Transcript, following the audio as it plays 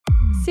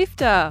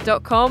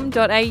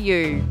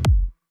sifter.com.au.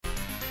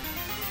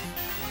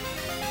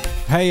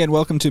 Hey, and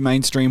welcome to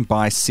Mainstream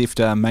by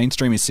Sifter.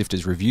 Mainstream is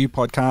Sifter's review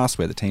podcast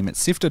where the team at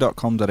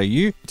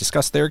sifter.com.au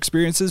discuss their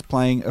experiences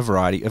playing a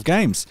variety of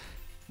games.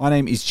 My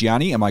name is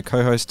Gianni, and my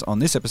co-hosts on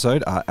this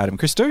episode are Adam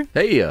Christou.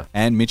 Hey.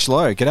 And Mitch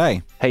Lowe.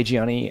 G'day. Hey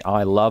Gianni,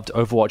 I loved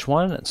Overwatch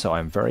 1, so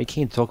I'm very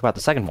keen to talk about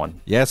the second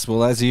one. Yes,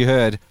 well, as you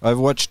heard,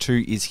 Overwatch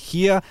 2 is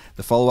here.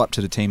 The follow-up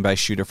to the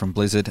team-based shooter from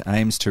Blizzard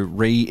aims to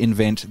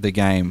reinvent the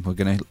game. We're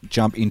going to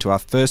jump into our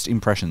first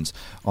impressions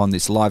on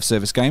this live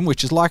service game,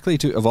 which is likely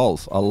to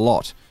evolve a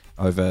lot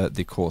over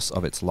the course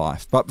of its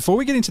life. But before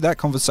we get into that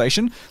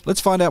conversation,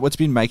 let's find out what's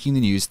been making the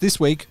news this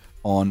week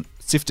on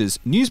Sifter's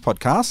news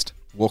podcast,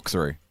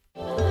 Walkthrough.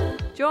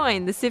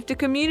 Join the Sifter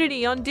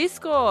community on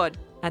Discord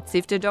at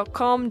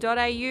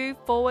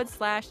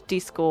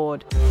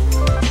sifter.com.au/Discord.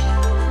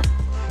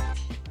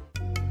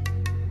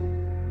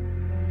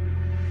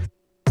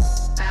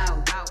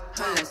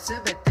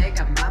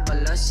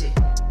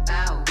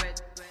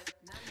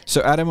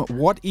 So Adam,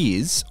 what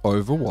is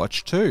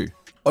Overwatch 2?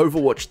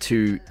 Overwatch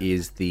 2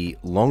 is the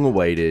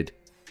long-awaited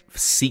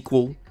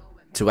sequel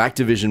to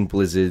Activision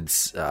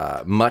Blizzard's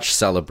much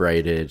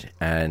celebrated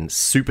and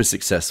super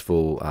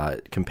successful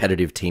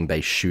competitive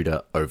team-based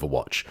shooter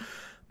Overwatch.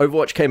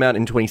 Overwatch came out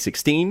in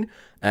 2016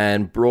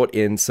 and brought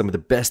in some of the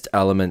best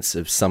elements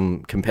of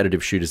some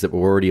competitive shooters that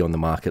were already on the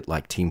market,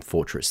 like Team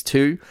Fortress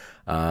 2,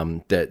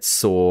 that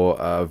saw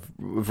a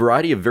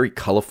variety of very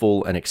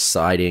colorful and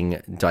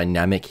exciting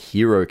dynamic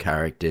hero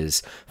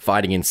characters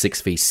fighting in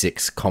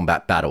 6v6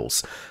 combat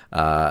battles.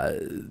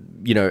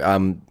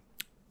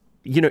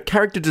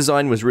 Character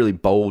design was really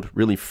bold,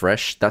 really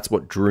fresh. That's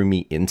what drew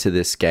me into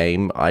this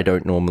game. I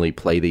don't normally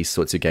play these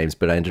sorts of games,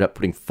 but I ended up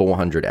putting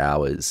 400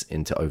 hours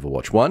into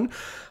Overwatch 1.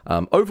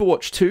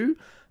 Overwatch 2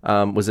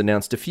 was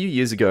announced a few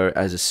years ago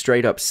as a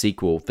straight-up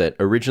sequel that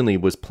originally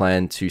was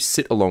planned to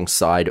sit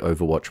alongside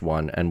Overwatch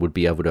 1 and would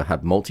be able to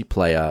have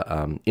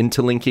multiplayer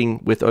interlinking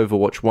with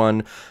Overwatch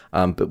 1,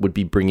 but would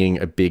be bringing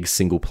a big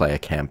single-player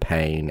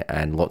campaign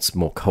and lots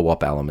more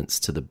co-op elements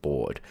to the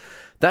board.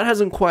 That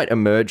hasn't quite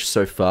emerged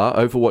so far.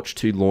 Overwatch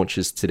 2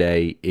 launches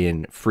today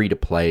in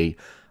free-to-play,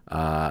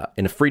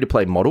 in a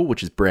free-to-play model,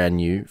 which is brand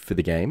new for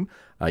the game.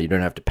 You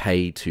don't have to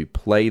pay to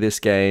play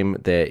this game.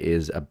 There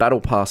is a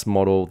Battle Pass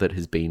model that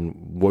has been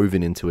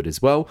woven into it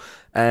as well.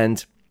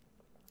 And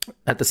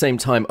at the same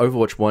time,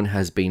 Overwatch 1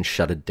 has been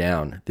shuttered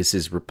down. This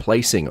is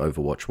replacing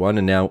Overwatch 1,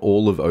 and now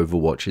all of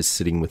Overwatch is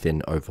sitting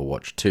within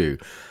Overwatch 2.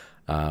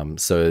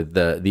 So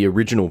the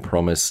original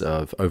promise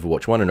of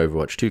Overwatch 1 and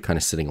Overwatch 2 kind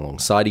of sitting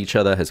alongside each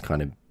other has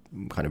kind of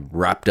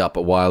wrapped up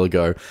a while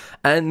ago.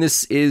 And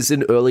this is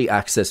an early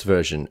access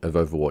version of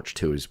Overwatch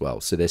 2 as well.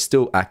 So they're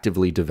still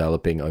actively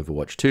developing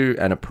Overwatch 2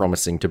 and are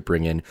promising to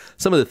bring in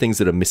some of the things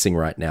that are missing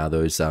right now.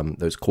 Those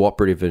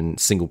cooperative and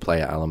single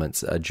player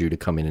elements are due to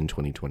come in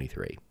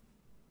 2023.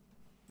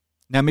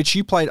 Now, Mitch,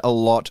 you played a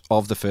lot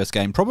of the first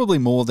game, probably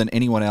more than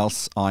anyone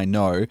else I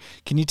know.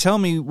 Can you tell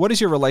me, what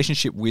is your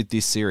relationship with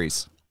this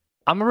series?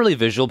 I'm a really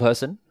visual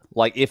person.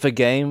 Like, if a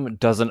game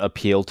doesn't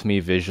appeal to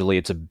me visually,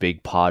 it's a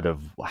big part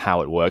of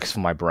how it works for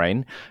my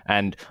brain.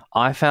 And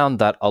I found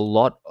that a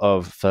lot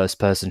of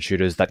first-person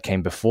shooters that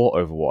came before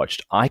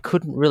Overwatch, I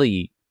couldn't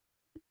really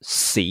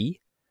see.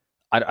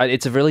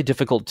 It's a really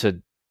difficult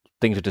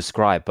thing to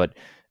describe, but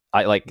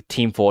I like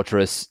Team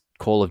Fortress,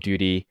 Call of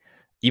Duty,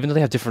 even though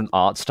they have different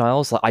art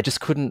styles, I just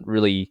couldn't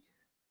really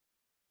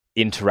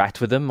interact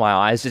with them. My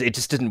eyes, it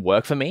just didn't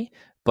work for me.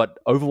 But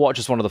Overwatch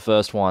is one of the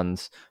first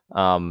ones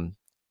to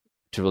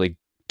really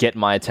get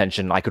my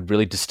attention. I could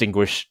really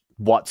distinguish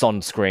what's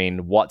on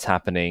screen, what's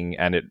happening,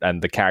 and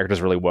the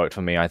characters really worked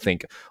for me. I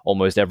think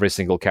almost every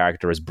single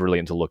character is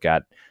brilliant to look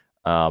at.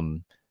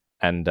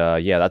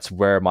 That's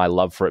where my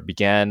love for it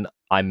began.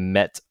 I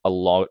met a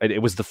lot.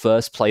 It was the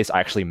first place I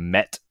actually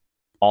met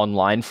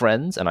online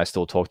friends, and I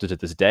still talk to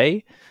this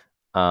day.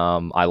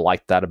 I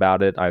like that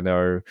about it. I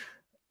know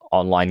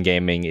online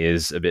gaming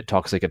is a bit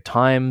toxic at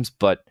times,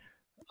 but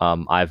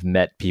I've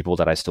met people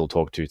that I still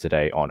talk to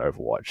today on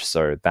Overwatch.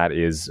 So that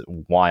is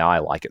why I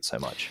like it so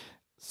much.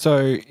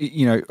 So,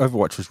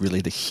 Overwatch was really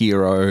the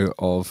hero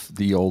of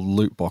the old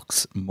loot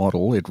box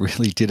model. It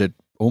really did it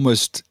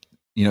almost,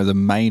 the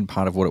main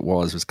part of what it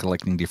was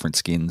collecting different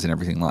skins and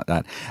everything like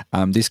that.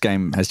 This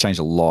game has changed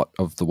a lot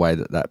of the way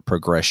that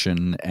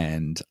progression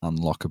and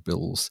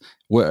unlockables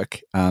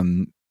work.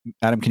 Adam,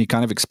 can you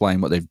kind of explain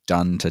what they've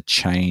done to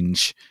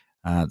change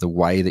the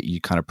way that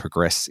you kind of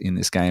progress in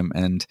this game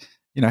and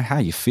how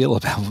you feel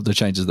about the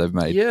changes they've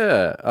made?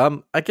 Yeah,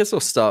 I guess I'll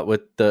start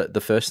with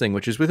the first thing,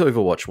 which is with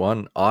Overwatch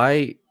 1.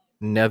 I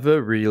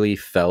never really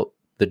felt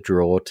the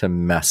draw to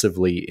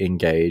massively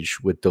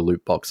engage with the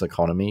loot box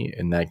economy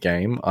in that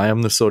game. I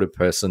am the sort of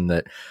person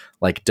that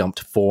dumped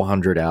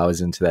 400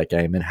 hours into that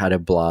game and had a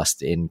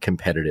blast in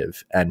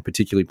competitive, and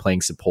particularly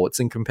playing supports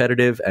in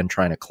competitive and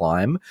trying to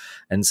climb.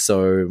 And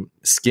so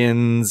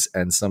skins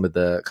and some of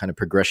the kind of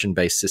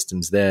progression-based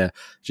systems there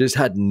just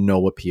had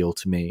no appeal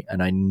to me,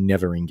 and I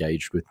never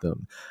engaged with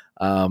them.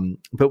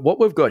 But what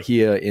we've got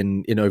here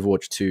in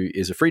Overwatch 2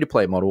 is a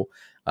free-to-play model.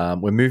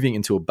 We're moving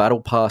into a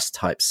battle pass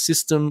type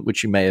system,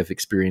 which you may have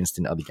experienced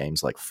in other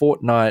games like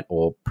Fortnite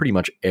or pretty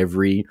much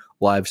every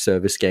live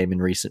service game in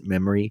recent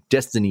memory.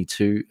 Destiny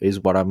 2 is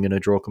what I'm going to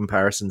draw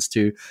comparisons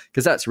to,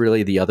 because that's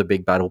really the other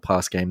big battle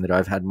pass game that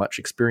I've had much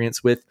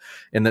experience with,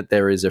 in that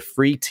there is a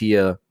free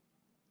tier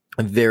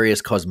of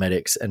various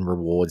cosmetics and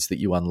rewards that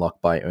you unlock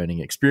by earning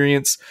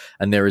experience.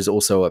 And there is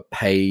also a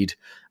paid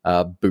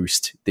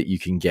boost that you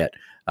can get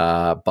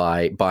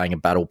by buying a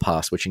battle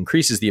pass, which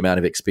increases the amount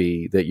of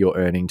XP that you're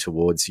earning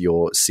towards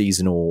your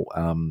seasonal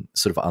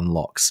sort of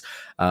unlocks.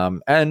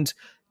 And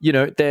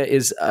there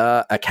is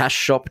a cash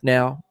shop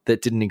now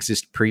that didn't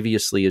exist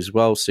previously as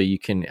well. So you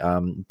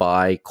can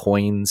buy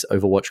coins,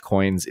 Overwatch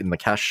coins in the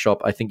cash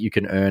shop. I think you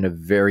can earn a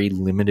very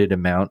limited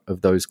amount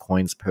of those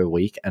coins per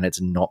week, and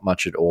it's not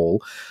much at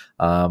all.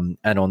 And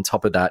on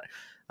top of that,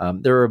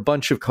 there are a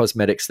bunch of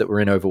cosmetics that were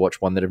in Overwatch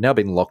 1 that have now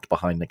been locked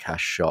behind the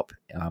cash shop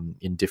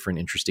in different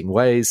interesting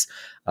ways.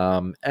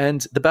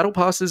 And the Battle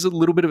Pass is a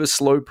little bit of a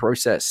slow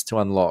process to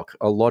unlock.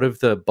 A lot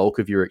of the bulk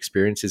of your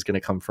experience is going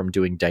to come from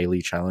doing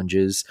daily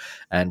challenges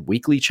and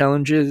weekly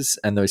challenges,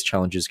 and those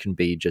challenges can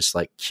be just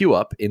like queue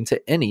up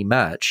into any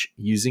match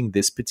using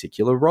this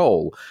particular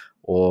role,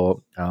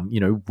 or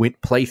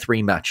play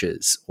 3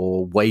 matches,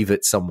 or wave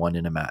at someone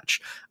in a match.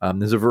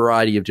 There's a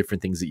variety of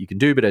different things that you can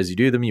do, but as you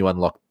do them, you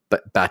unlock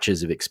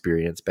batches of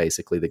experience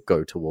basically that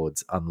go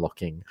towards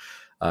unlocking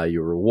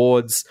your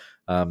rewards.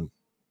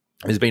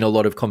 There's been a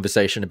lot of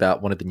conversation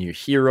about one of the new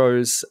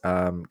heroes,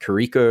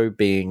 Kiriko,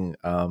 being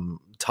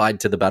tied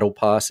to the battle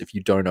pass. If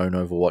you don't own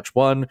Overwatch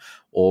 1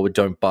 or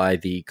don't buy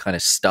the kind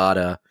of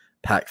starter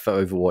pack for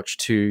Overwatch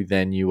 2,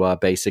 then you are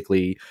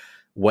basically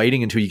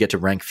waiting until you get to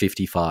rank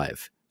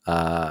 55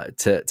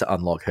 to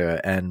unlock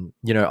her. And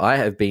I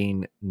have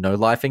been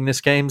no-lifing this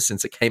game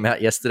since it came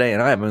out yesterday,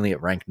 and I am only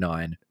at rank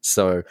 9,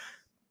 so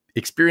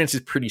experience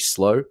is pretty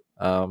slow.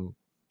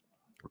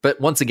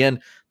 But once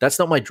again, that's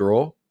not my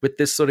draw with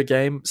this sort of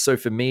game. So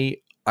for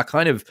me,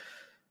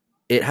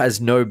 it has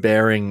no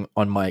bearing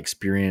on my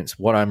experience.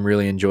 What I'm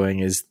really enjoying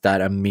is that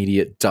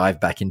immediate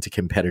dive back into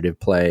competitive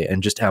play,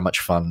 and just how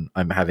much fun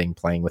I'm having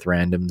playing with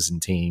randoms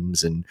and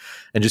teams, and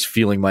just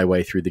feeling my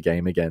way through the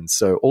game again.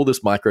 So all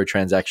this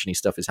microtransaction-y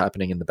stuff is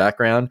happening in the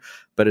background,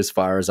 but as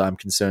far as I'm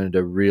concerned,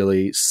 a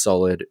really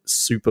solid,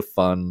 super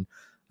fun,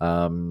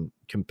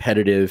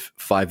 competitive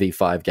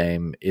 5v5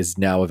 game is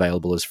now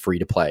available as free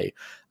to play.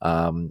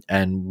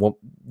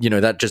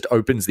 That just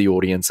opens the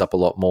audience up a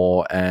lot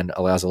more and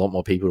allows a lot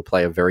more people to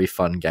play a very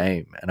fun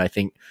game. And I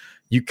think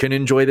you can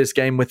enjoy this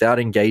game without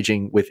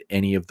engaging with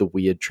any of the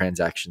weird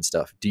transaction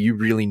stuff. Do you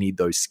really need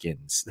those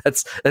skins?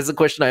 That's the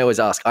question I always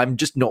ask. I'm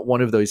just not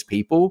one of those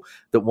people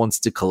that wants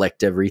to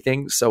collect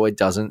everything, so it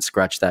doesn't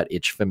scratch that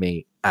itch for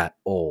me at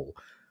all.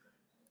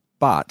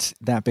 But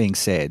that being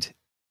said,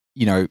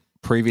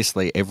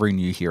 previously, every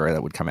new hero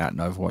that would come out in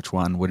Overwatch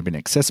 1 would have been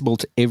accessible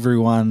to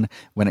everyone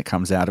when it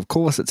comes out. Of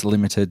course, it's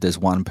limited. There's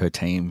one per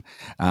team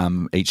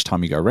each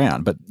time you go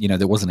around. But,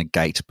 there wasn't a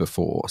gate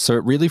before. So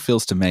it really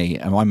feels to me,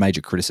 and my major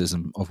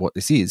criticism of what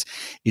this is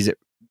it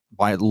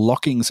by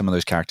locking some of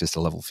those characters to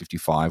level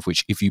 55,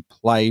 which if you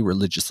play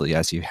religiously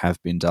as you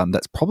have been done,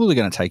 that's probably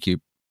going to take you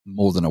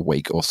more than a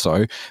week or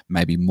so,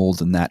 maybe more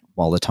than that,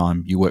 while the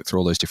time you work through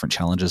all those different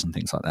challenges and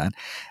things like that,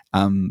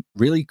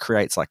 really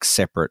creates like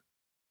separate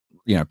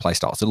play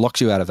styles. It locks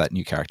you out of that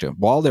new character.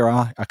 While there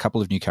are a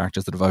couple of new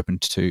characters that have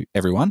opened to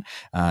everyone,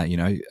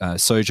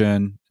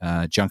 Sojourn,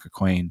 Junker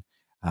Queen,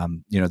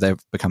 they've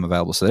become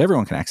available so that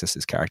everyone can access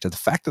this character. The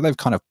fact that they've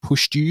kind of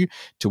pushed you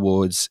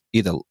towards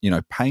either,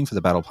 paying for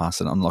the battle pass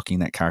and unlocking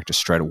that character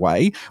straight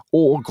away,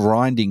 or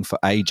grinding for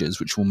ages,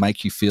 which will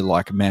make you feel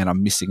like, man,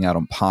 I'm missing out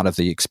on part of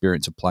the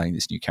experience of playing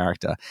this new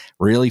character,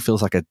 really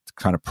feels like a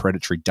kind of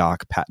predatory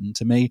dark pattern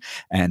to me.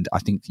 And I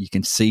think you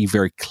can see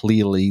very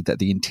clearly that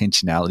the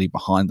intentionality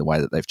behind the way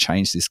that they've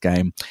changed this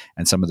game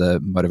and some of the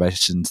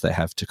motivations they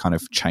have to kind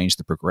of change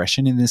the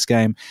progression in this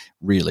game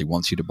really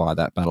wants you to buy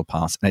that battle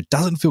pass. And it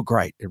doesn't feel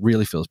great. It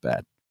really feels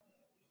bad.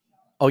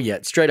 Oh yeah,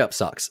 it straight up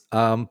sucks.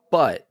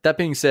 But that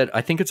being said,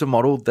 I think it's a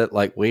model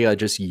that we are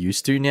just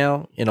used to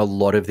now in a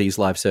lot of these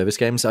live service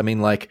games. I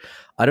mean, I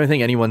don't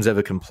think anyone's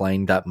ever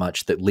complained that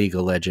much that League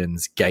of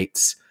Legends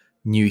gates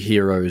new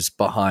heroes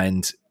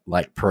behind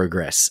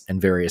progress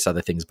and various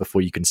other things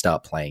before you can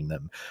start playing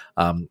them.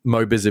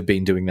 MOBAs have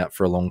been doing that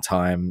for a long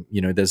time.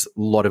 There's a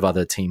lot of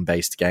other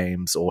team-based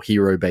games or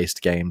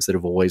hero-based games that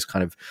have always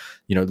kind of,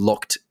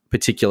 locked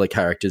particular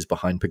characters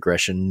behind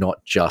progression,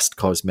 not just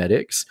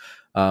cosmetics.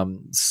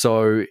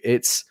 So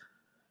it's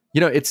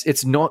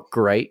not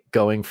great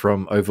going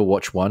from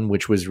Overwatch 1,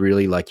 which was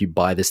really you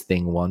buy this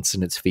thing once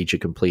and it's feature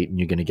complete and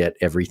you're going to get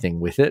everything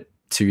with it,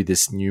 to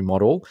this new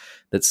model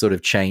that's sort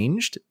of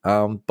changed.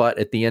 But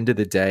at the end of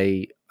the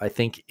day, I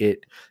think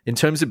in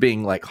terms of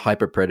being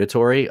hyper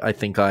predatory, I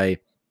think I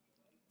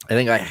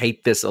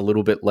hate this a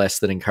little bit less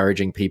than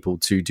encouraging people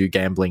to do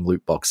gambling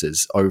loot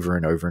boxes over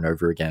and over and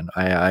over again.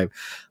 I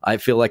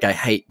feel like I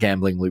hate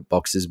gambling loot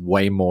boxes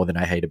way more than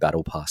I hate a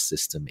battle pass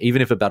system.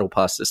 Even if a battle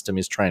pass system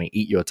is trying to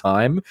eat your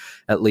time,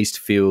 at least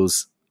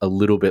feels a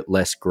little bit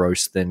less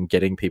gross than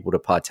getting people to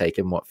partake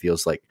in what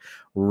feels like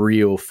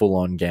real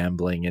full-on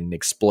gambling and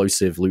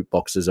explosive loot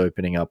boxes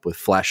opening up with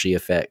flashy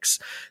effects.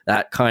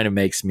 That kind of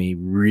makes me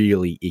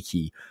really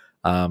icky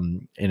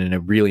in a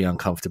really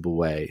uncomfortable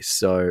way.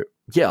 So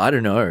yeah, I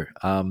don't know.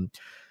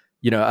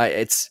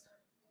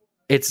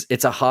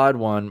 It's a hard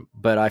one,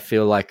 but I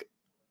feel like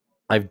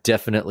I've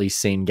definitely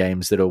seen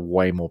games that are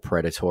way more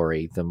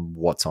predatory than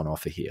what's on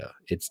offer here.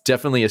 It's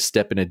definitely a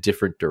step in a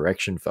different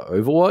direction for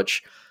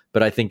Overwatch,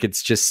 but I think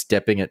it's just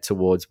stepping it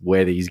towards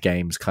where these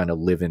games kind of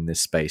live in this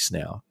space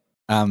now.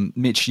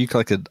 Mitch, you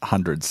collected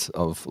hundreds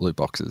of loot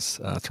boxes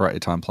throughout your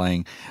time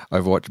playing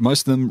Overwatch.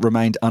 Most of them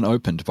remained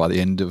unopened by the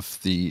end of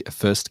the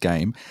first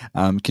game.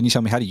 Can you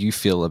tell me, how do you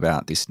feel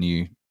about this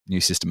new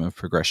system of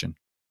progression?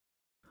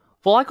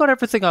 Well, I got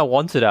everything I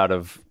wanted out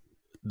of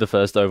the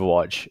first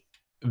Overwatch,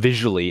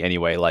 visually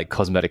anyway, like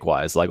cosmetic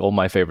wise, like all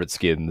my favorite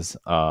skins,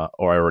 or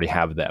I already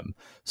have them.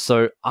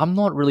 So I'm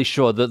not really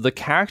sure. The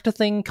character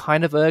thing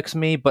kind of irks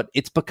me, but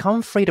it's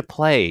become free to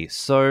play.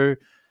 So,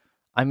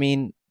 I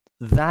mean,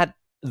 that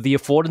the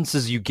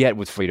affordances you get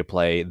with free to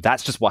play,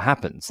 that's just what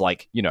happens.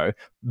 Like,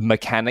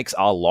 mechanics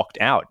are locked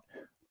out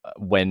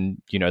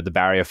when, the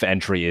barrier for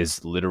entry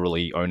is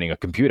literally owning a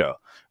computer.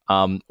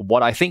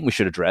 What I think we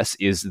should address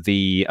is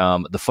the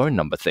phone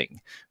number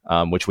thing,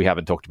 which we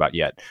haven't talked about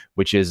yet,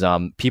 which is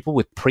people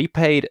with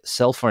prepaid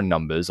cell phone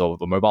numbers or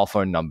mobile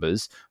phone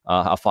numbers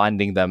are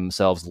finding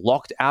themselves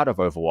locked out of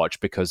Overwatch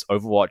because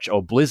Overwatch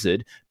or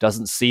Blizzard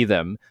doesn't see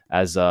them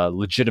as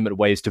legitimate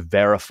ways to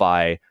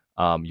verify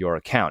your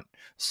account.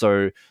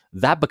 So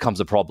that becomes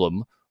a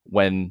problem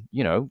when,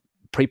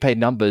 prepaid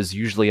numbers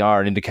usually are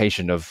an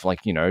indication of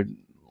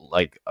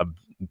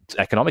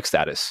economic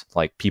status.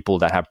 Like people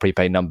that have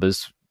prepaid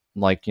numbers,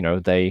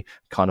 they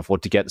can't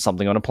afford to get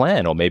something on a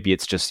plan, or maybe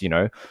it's just,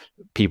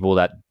 people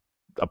that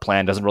a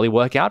plan doesn't really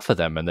work out for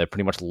them and they're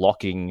pretty much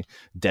locking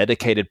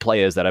dedicated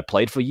players that have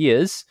played for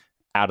years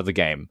out of the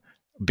game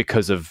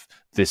because of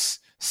this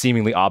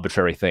seemingly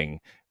arbitrary thing,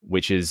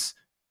 which is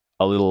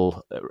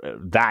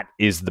that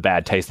is the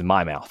bad taste in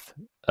my mouth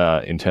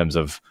in terms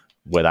of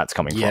where that's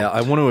coming from. Yeah,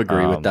 I want to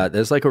agree with that.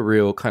 There's like a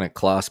real kind of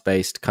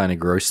class-based kind of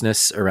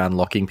grossness around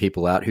locking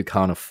people out who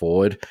can't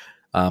afford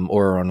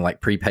or are on like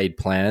prepaid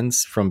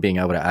plans from being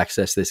able to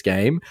access this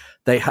game.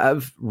 They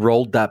have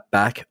rolled that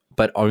back,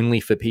 but only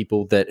for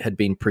people that had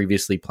been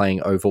previously playing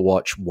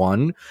Overwatch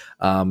 1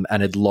 and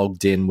had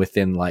logged in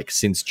within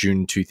since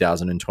June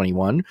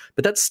 2021.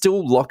 But that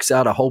still locks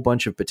out a whole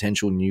bunch of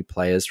potential new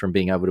players from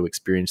being able to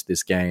experience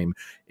this game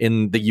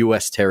in the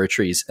US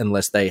territories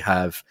unless they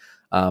have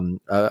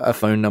a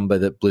phone number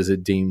that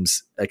Blizzard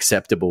deems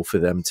acceptable for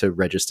them to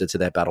register to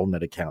their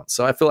Battle.net account.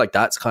 So I feel like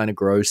that's kind of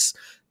gross.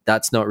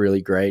 That's not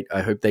really great.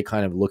 I hope they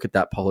kind of look at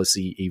that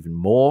policy even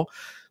more.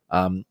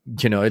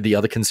 The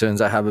other concerns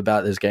I have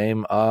about this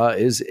game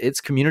is its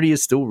community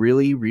is still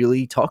really,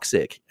 really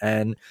toxic.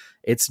 And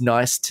it's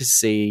nice to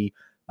see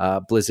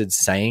Blizzard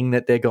saying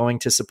that they're going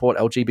to support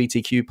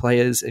LGBTQ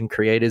players and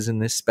creators in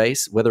this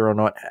space. Whether or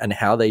not and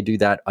how they do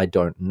that, I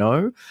don't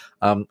know.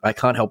 I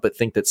can't help but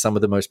think that some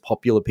of the most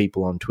popular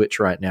people on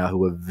Twitch right now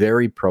who are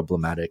very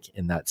problematic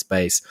in that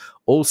space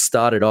all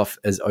started off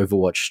as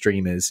Overwatch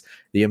streamers.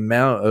 The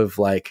amount of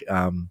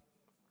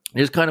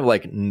just kind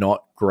of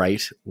not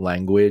great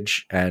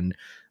language and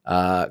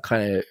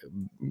kind of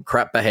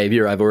crap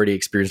behavior I've already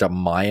experienced on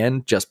my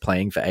end just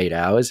playing for 8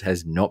 hours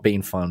has not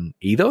been fun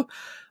either.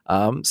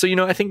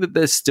 So, I think that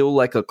there's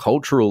still a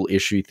cultural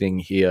issue thing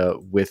here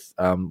with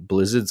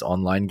Blizzard's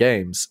online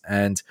games.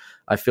 And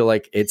I feel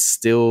like it's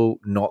still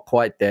not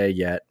quite there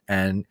yet.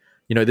 And,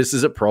 this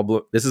is a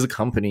problem. This is a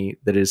company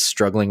that is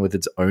struggling with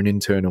its own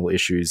internal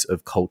issues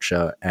of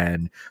culture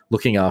and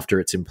looking after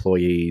its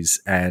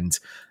employees and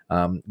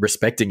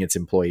respecting its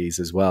employees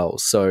as well.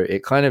 So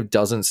it kind of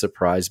doesn't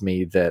surprise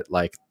me that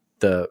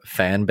the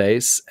fan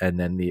base and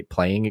then the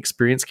playing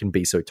experience can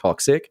be so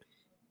toxic.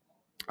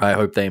 I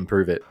hope they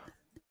improve it.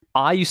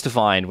 I used to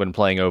find when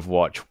playing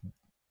Overwatch,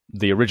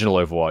 the original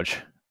Overwatch,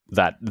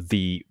 that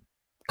the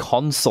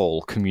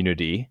console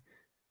community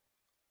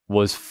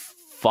was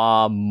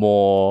far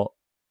more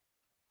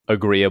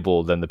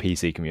agreeable than the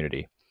PC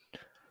community.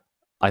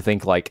 I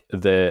think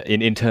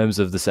in terms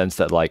of the sense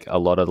that a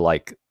lot of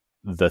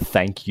the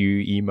thank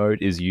you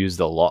emote is used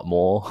a lot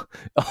more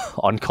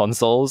on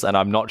consoles, and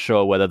I'm not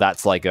sure whether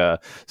that's a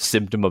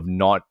symptom of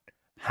not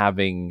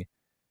having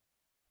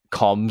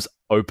comms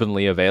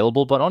openly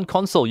available, but on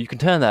console you can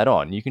turn that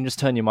on. You can just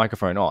turn your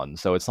microphone on,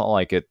 so it's not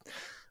like it.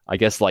 I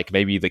guess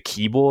maybe the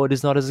keyboard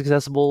is not as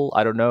accessible.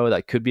 I don't know.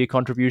 That could be a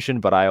contribution,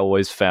 but I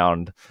always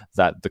found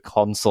that the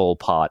console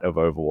part of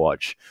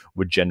Overwatch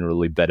would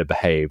generally better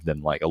behave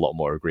than a lot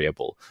more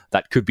agreeable.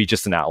 That could be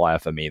just an outlier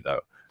for me,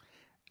 though.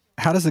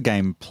 How does the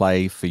game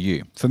play for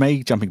you? For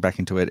me, jumping back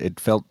into it, it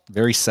felt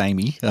very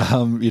samey.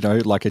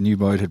 Like a new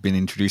mode had been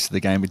introduced to the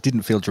game. It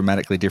didn't feel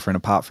dramatically different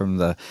apart from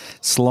the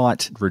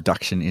slight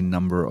reduction in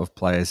number of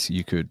players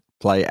you could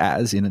play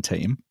as in a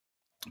team.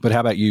 But how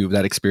about you,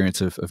 that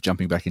experience of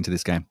jumping back into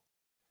this game?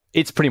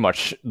 It's pretty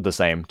much the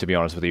same, to be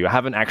honest with you. I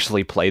haven't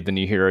actually played the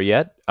new hero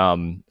yet.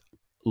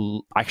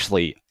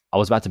 Actually, I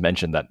was about to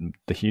mention that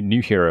the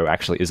new hero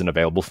actually isn't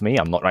available for me.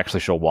 I'm not actually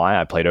sure why.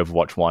 I played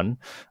Overwatch 1.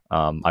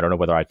 I don't know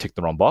whether I ticked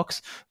the wrong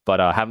box,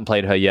 but I haven't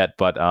played her yet.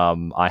 But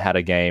I had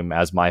a game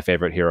as my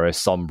favorite hero,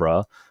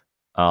 Sombra,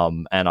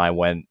 and I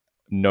went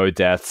no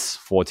deaths,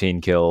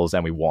 14 kills,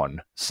 and we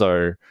won.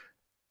 So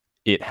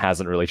it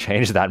hasn't really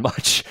changed that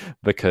much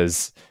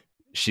because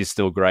she's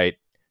still great,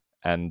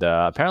 and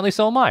apparently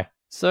so am I.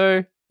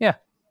 So, yeah.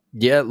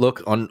 Yeah,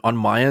 look, on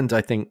my end,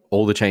 I think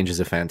all the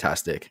changes are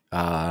fantastic.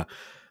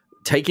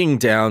 Taking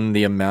down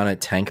the amount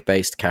of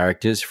tank-based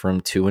characters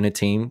from 2 in a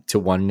team to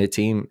 1 in a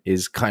team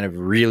is kind of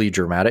really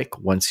dramatic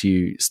once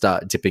you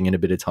start dipping in a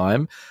bit of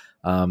time.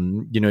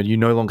 You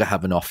no longer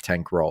have an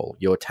off-tank role.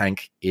 Your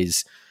tank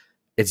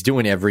it's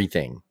doing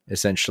everything,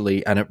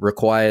 essentially, and it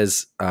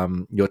requires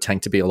your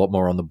tank to be a lot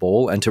more on the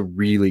ball and to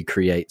really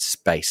create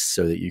space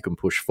so that you can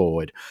push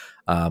forward.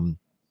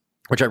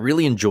 Which I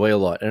really enjoy a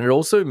lot. And it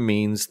also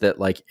means that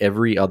like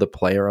every other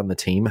player on the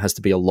team has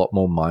to be a lot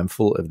more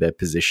mindful of their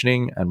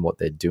positioning and what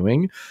they're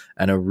doing,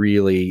 and are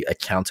really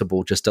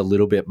accountable just a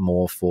little bit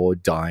more for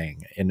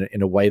dying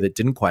in a way that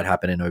didn't quite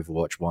happen in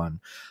Overwatch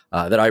 1.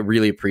 That I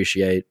really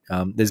appreciate.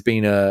 There's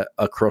been a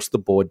across the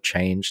board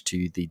change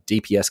to the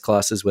DPS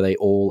classes where they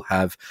all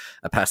have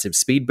a passive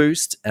speed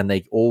boost, and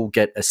they all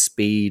get a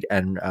speed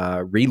and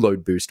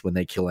reload boost when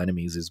they kill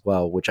enemies as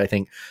well, which I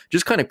think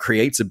just kind of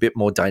creates a bit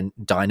more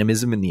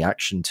dynamism in the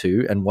action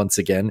too. And once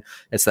again,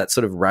 it's that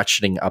sort of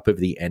ratcheting up of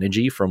the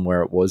energy from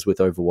where it was with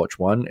Overwatch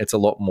 1. It's a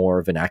lot more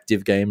of an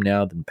active game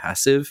now than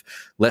passive,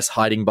 less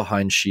hiding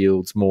behind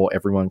shields, more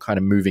everyone kind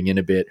of moving in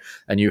a bit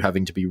and you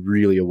having to be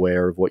really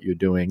aware of what you're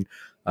doing.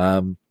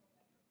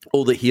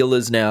 All the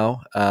healers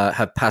now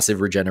have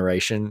passive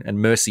regeneration, and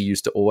Mercy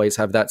used to always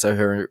have that, so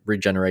her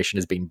regeneration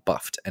has been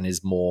buffed and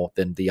is more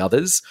than the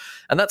others.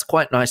 And that's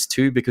quite nice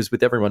too, because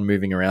with everyone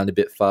moving around a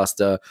bit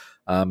faster,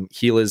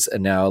 healers are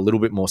now a little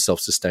bit more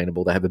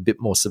self-sustainable. They have a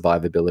bit more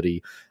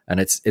survivability, and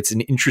it's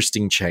an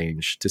interesting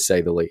change, to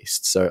say the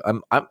least.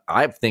 So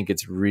I think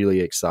it's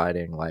really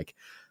exciting. Like,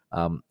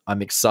 I'm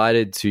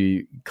excited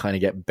to kind of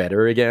get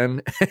better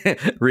again,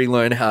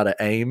 relearn how to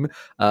aim,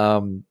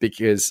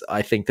 because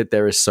I think that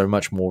there is so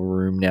much more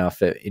room now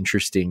for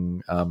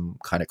interesting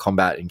kind of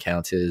combat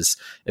encounters.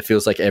 It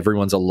feels like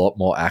everyone's a lot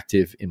more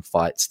active in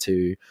fights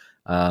too.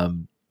 I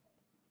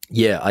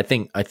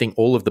think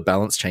all of the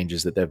balance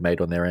changes that they've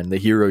made on their end, the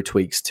hero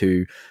tweaks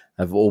too,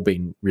 have all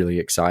been really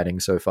exciting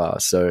so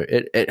far. So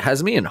it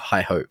has me in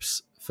high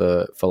hopes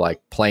for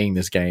like playing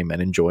this game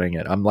and enjoying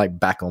it. I'm like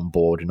back on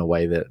board in a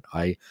way that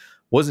I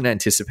wasn't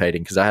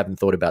anticipating, because I haven't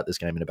thought about this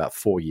game in about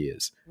 4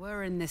 years.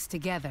 We're in this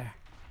together.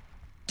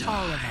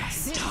 All of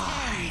us.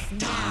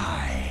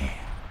 Die.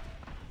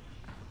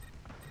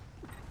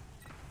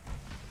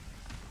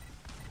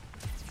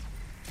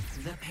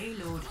 The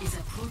payload is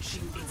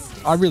approaching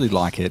its I really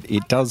like it.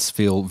 It does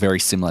feel very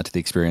similar to the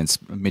experience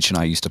Mitch and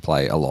I used to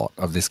play a lot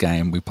of this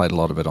game. We played a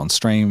lot of it on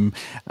stream.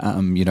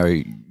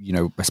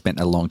 I spent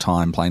a long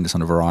time playing this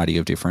on a variety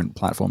of different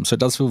platforms. So it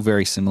does feel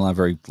very similar,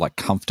 very like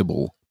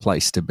comfortable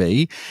place to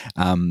be.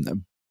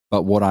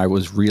 But what I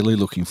was really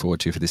looking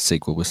forward to for this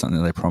sequel was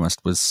something they promised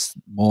was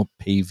more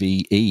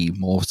PvE,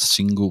 more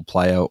single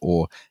player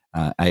or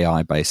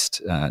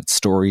AI-based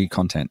story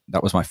content.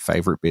 That was my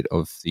favorite bit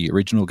of the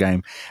original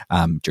game.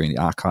 During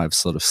the Archive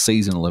sort of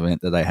seasonal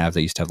event that they have,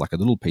 they used to have like a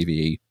little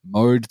PvE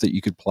mode that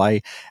you could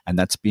play, and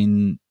that's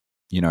been,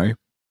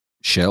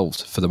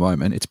 shelved for the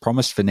moment. It's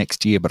promised for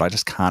next year, but I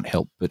just can't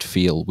help but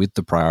feel with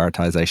the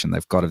prioritization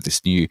they've got of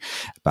this new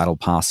battle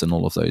pass and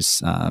all of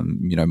those,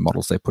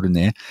 models they put in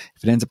there,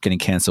 if it ends up getting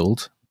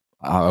cancelled,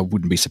 I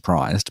wouldn't be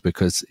surprised,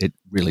 because it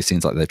really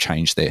seems like they've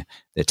changed their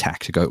tack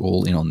to go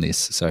all in on this.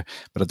 So,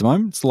 but at the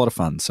moment, it's a lot of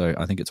fun. So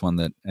I think it's one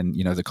that, and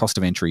the cost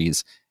of entry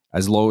is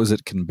as low as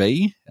it can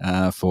be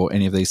for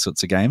any of these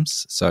sorts of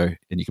games. So,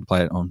 and you can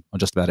play it on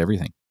just about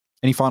everything.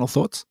 Any final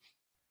thoughts?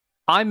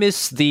 I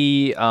miss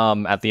the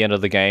at the end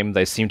of the game,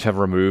 they seem to have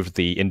removed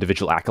the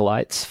individual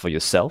acolytes for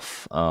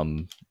yourself,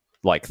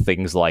 like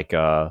things like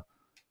your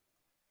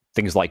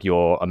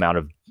amount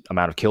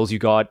of kills you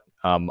got.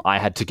 I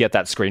had to get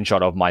that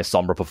screenshot of my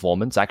Sombra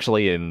performance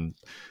actually in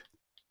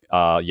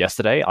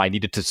yesterday. I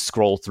needed to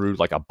scroll through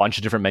like a bunch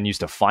of different menus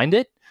to find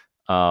it.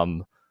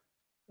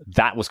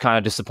 That was kind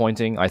of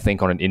disappointing. I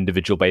think on an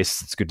individual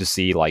basis, it's good to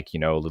see a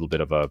little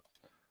bit of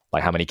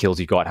like how many kills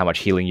you got, how much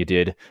healing you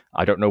did.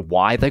 I don't know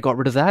why they got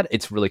rid of that.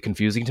 It's really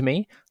confusing to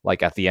me.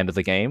 Like at the end of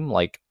the game,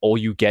 like all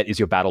you get is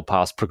your battle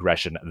pass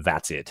progression.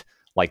 That's it.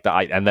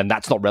 And then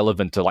that's not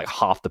relevant to like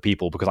half the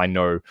people, because I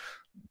know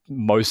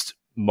most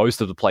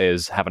of the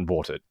players haven't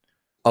bought it.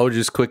 I'll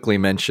just quickly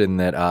mention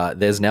that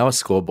there's now a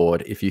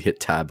scoreboard if you hit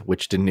tab,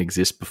 which didn't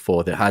exist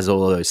before, that has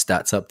all of those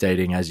stats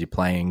updating as you're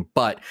playing.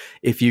 But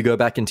if you go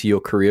back into your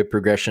career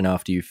progression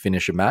after you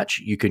finish a match,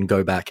 you can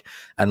go back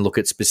and look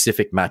at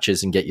specific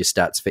matches and get your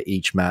stats for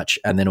each match,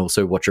 and then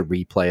also watch a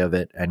replay of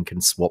it and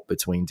can swap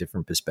between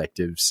different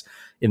perspectives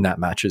in that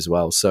match as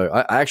well. So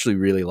I actually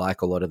really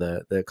like a lot of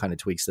the kind of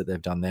tweaks that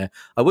they've done there.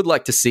 I would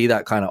like to see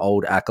that kind of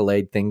old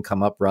accolade thing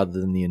come up rather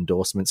than the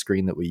endorsement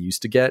screen that we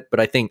used to get.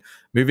 But I think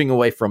moving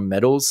away from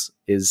medals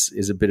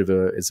is a bit of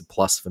a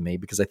plus for me,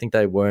 because I think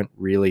they weren't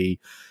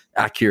really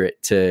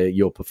accurate to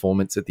your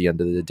performance at the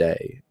end of the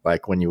day.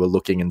 Like when you were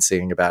looking and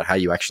seeing about how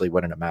you actually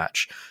went in a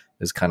match,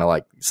 it's kind of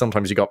like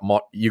sometimes you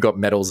got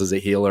medals as a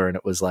healer, and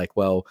it was like,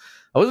 well,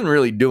 I wasn't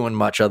really doing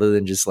much other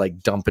than just like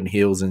dumping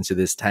heals into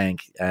this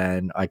tank,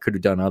 and I could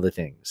have done other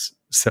things.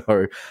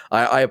 So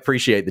I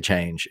appreciate the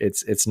change.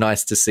 It's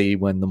nice to see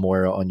when the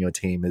Moira on your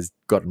team has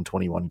gotten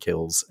 21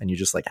 kills, and you're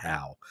just like,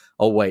 how?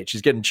 Oh wait,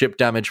 she's getting chip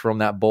damage from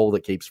that ball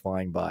that keeps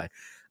flying by.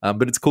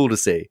 But it's cool to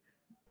see.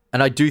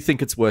 And I do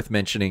think it's worth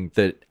mentioning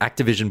that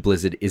Activision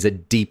Blizzard is a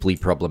deeply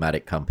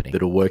problematic company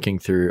that are working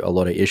through a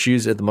lot of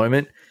issues at the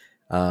moment.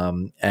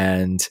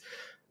 And,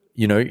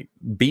 you know,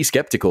 be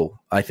skeptical.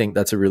 I think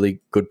that's a really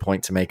good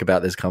point to make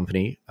about this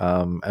company,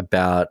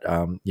 about,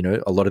 you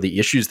know, a lot of the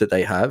issues that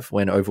they have.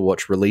 When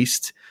Overwatch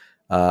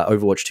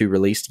 2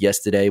 released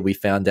yesterday, we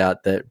found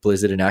out that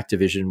Blizzard and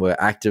Activision were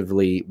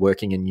actively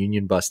working in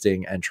union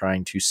busting and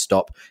trying to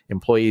stop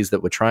employees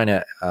that were trying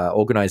to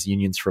organize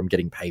unions from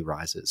getting pay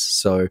rises.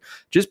 So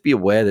just be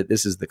aware that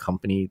this is the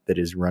company that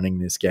is running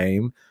this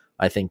game.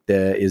 I think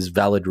there is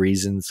valid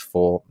reasons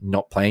for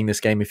not playing this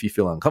game if you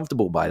feel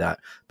uncomfortable by that.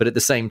 But at the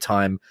same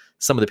time,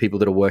 some of the people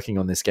that are working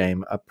on this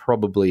game are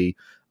probably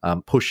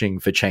pushing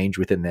for change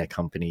within their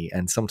company,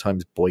 and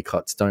sometimes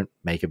boycotts don't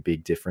make a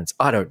big difference.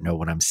 I don't know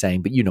what I'm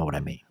saying, but you know what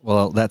I mean.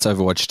 Well, that's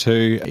Overwatch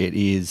 2. It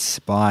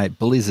is by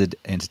Blizzard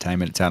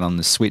Entertainment. It's out on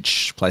the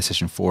Switch,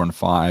 PlayStation 4 and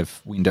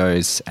 5,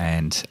 Windows,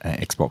 and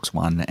Xbox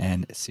One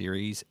and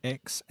Series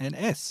X and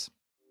S.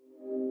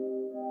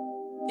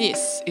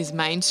 This is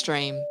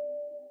Mainstream.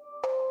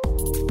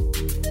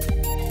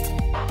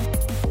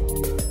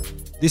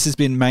 This has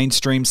been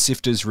Mainstream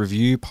Sifters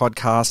Review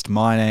Podcast.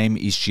 My name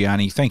is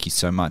Gianni. Thank you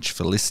so much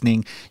for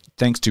listening.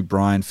 Thanks to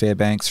Brian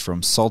Fairbanks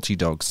from Salty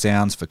Dog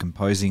Sounds for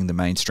composing the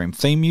Mainstream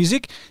theme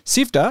music.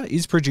 Sifter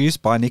is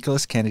produced by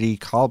Nicholas Kennedy,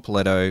 Kyle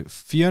Paletto,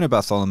 Fiona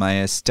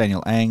Bartholomaeus,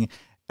 Daniel Ang,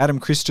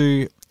 Adam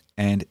Christou,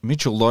 and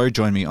Mitchell Lowe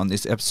joined me on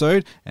this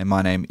episode, and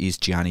my name is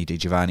Gianni Di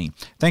Giovanni.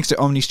 Thanks to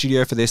Omni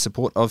Studio for their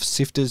support of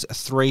Sifters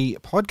 3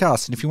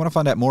 podcast. And if you want to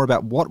find out more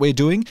about what we're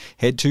doing,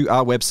 head to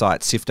our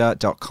website,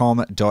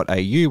 sifter.com.au,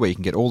 where you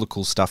can get all the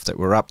cool stuff that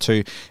we're up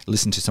to,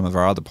 listen to some of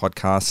our other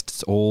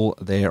podcasts, all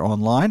there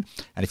online.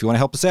 And if you want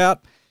to help us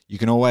out, you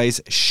can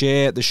always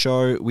share the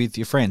show with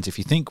your friends. If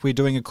you think we're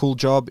doing a cool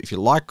job, if you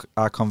like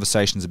our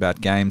conversations about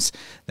games,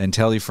 then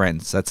tell your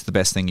friends. That's the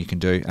best thing you can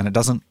do, and it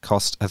doesn't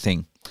cost a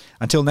thing.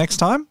 Until next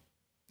time,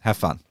 have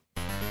fun.